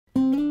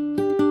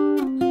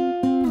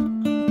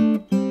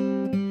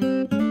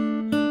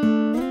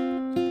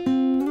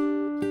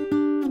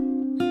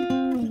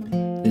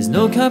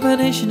no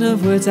combination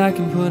of words I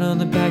can put on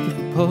the back of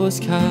a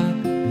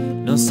postcard.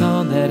 No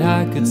song that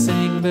I could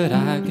sing, but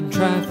I can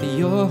try for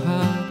your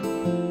heart.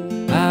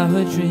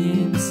 Our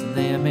dreams, and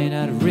they are made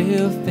out of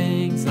real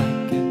things,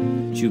 like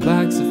a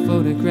shoebox of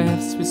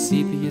photographs with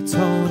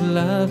sepia-toned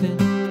loving.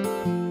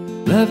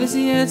 Love is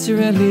the answer,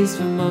 at least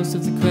for most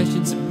of the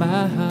questions in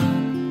my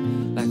heart.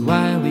 Like,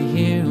 why are we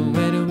here and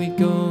where do we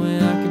go,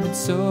 and how come it's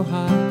so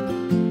hard?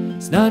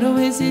 It's not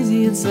always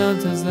easy and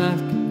sometimes life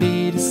can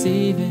be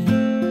deceiving.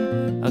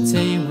 I'll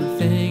tell you one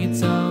thing,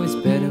 it's always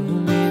better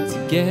when we're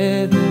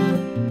together.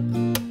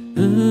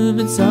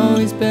 It's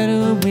always better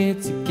when we're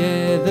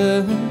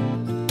together.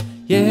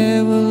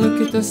 Yeah, we'll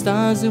look at the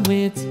stars and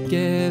we're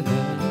together.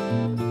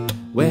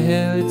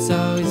 Well, it's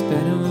always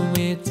better when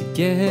we're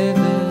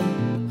together.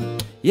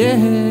 Yeah,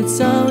 it's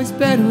always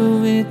better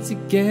when we're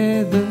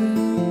together.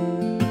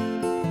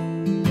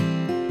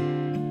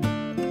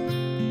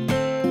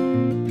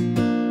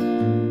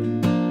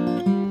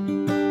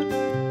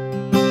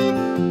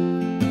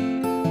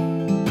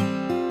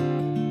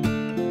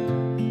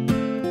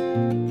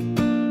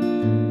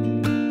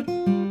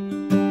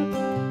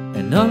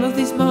 And all of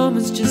these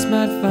moments just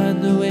might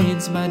find their way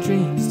into my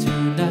dreams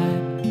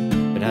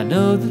tonight. But I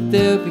know that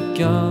they'll be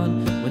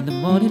gone when the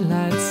morning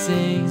light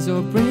sings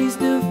or brings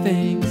new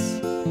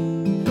things.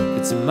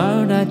 But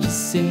tomorrow night you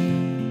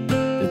see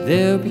that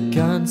they'll be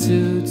gone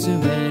too. Too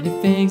many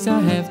things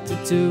I have to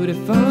do to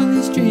follow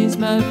these dreams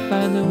might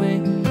find their way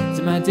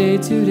to my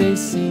day-to-day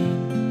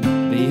scene.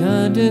 Be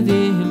under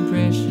the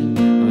impression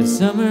of a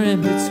summer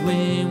in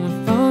between,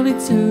 with only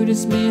two,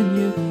 just me and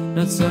you.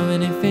 Not so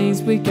many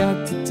things we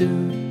got to do,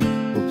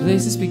 or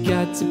places we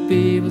got to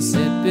be. We'll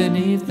sit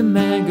beneath the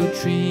mango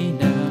tree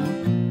now.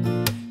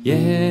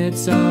 Yeah,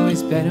 it's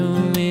always better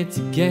when we're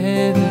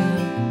together.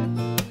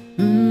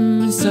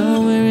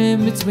 Somewhere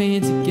in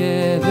between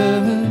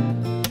together.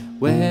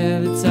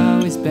 Well, it's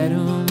always better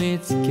when we're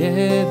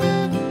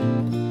together.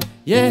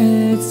 Yeah,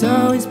 it's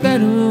always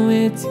better when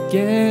we're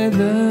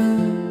together.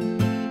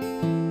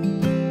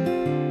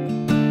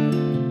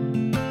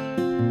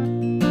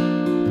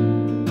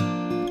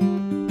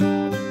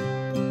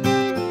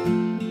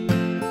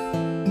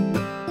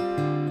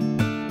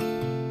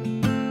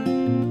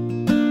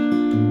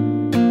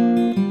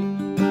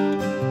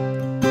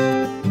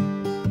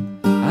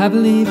 I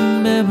believe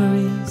in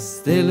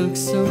memories, they look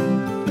so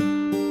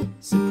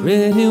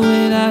pretty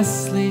when I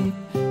sleep,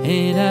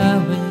 ain't I?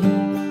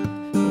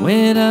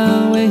 When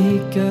I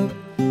wake up,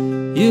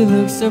 you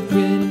look so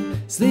pretty,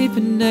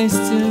 sleeping next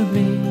to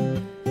me.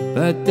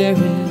 But there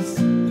is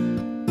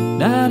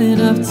not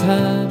enough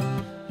time,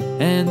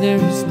 and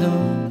there is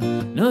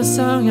no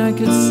song I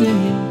could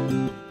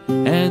sing,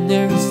 and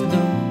there is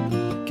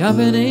no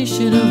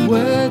combination of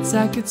words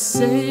I could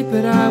say.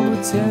 But I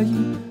will tell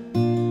you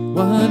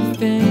one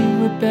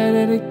thing, we're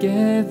better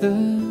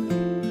together.